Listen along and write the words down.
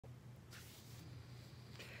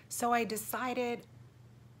So I decided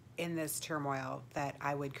in this turmoil that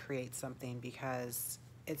I would create something because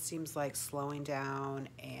it seems like slowing down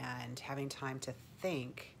and having time to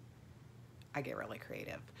think, I get really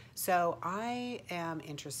creative. So I am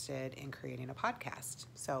interested in creating a podcast.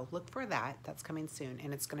 So look for that. That's coming soon.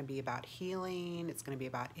 And it's going to be about healing, it's going to be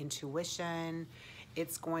about intuition,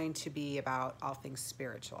 it's going to be about all things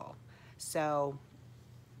spiritual. So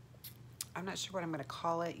I'm not sure what I'm going to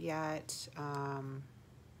call it yet.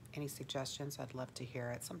 Any suggestions? I'd love to hear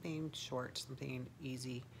it. Something short, something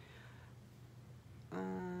easy.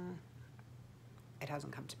 It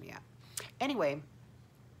hasn't come to me yet. Anyway,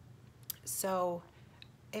 so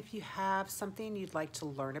if you have something you'd like to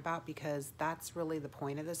learn about, because that's really the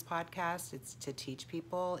point of this podcast, it's to teach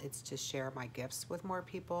people, it's to share my gifts with more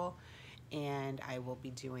people, and I will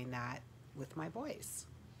be doing that with my voice.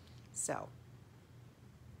 So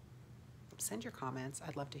send your comments.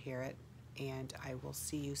 I'd love to hear it, and I will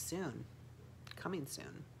see you soon. Coming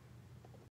soon.